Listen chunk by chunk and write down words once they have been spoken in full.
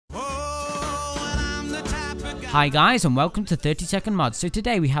Hi guys and welcome to 30-second Mods. So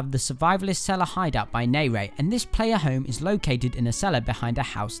today we have the Survivalist Cellar Hideout by NaiRae, and this player home is located in a cellar behind a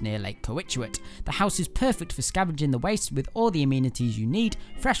house near Lake Cochituate. The house is perfect for scavenging the waste with all the amenities you need: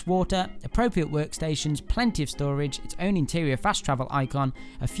 fresh water, appropriate workstations, plenty of storage, its own interior fast travel icon,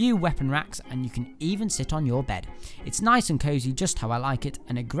 a few weapon racks, and you can even sit on your bed. It's nice and cozy, just how I like it,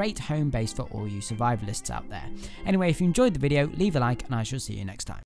 and a great home base for all you survivalists out there. Anyway, if you enjoyed the video, leave a like and I shall see you next time.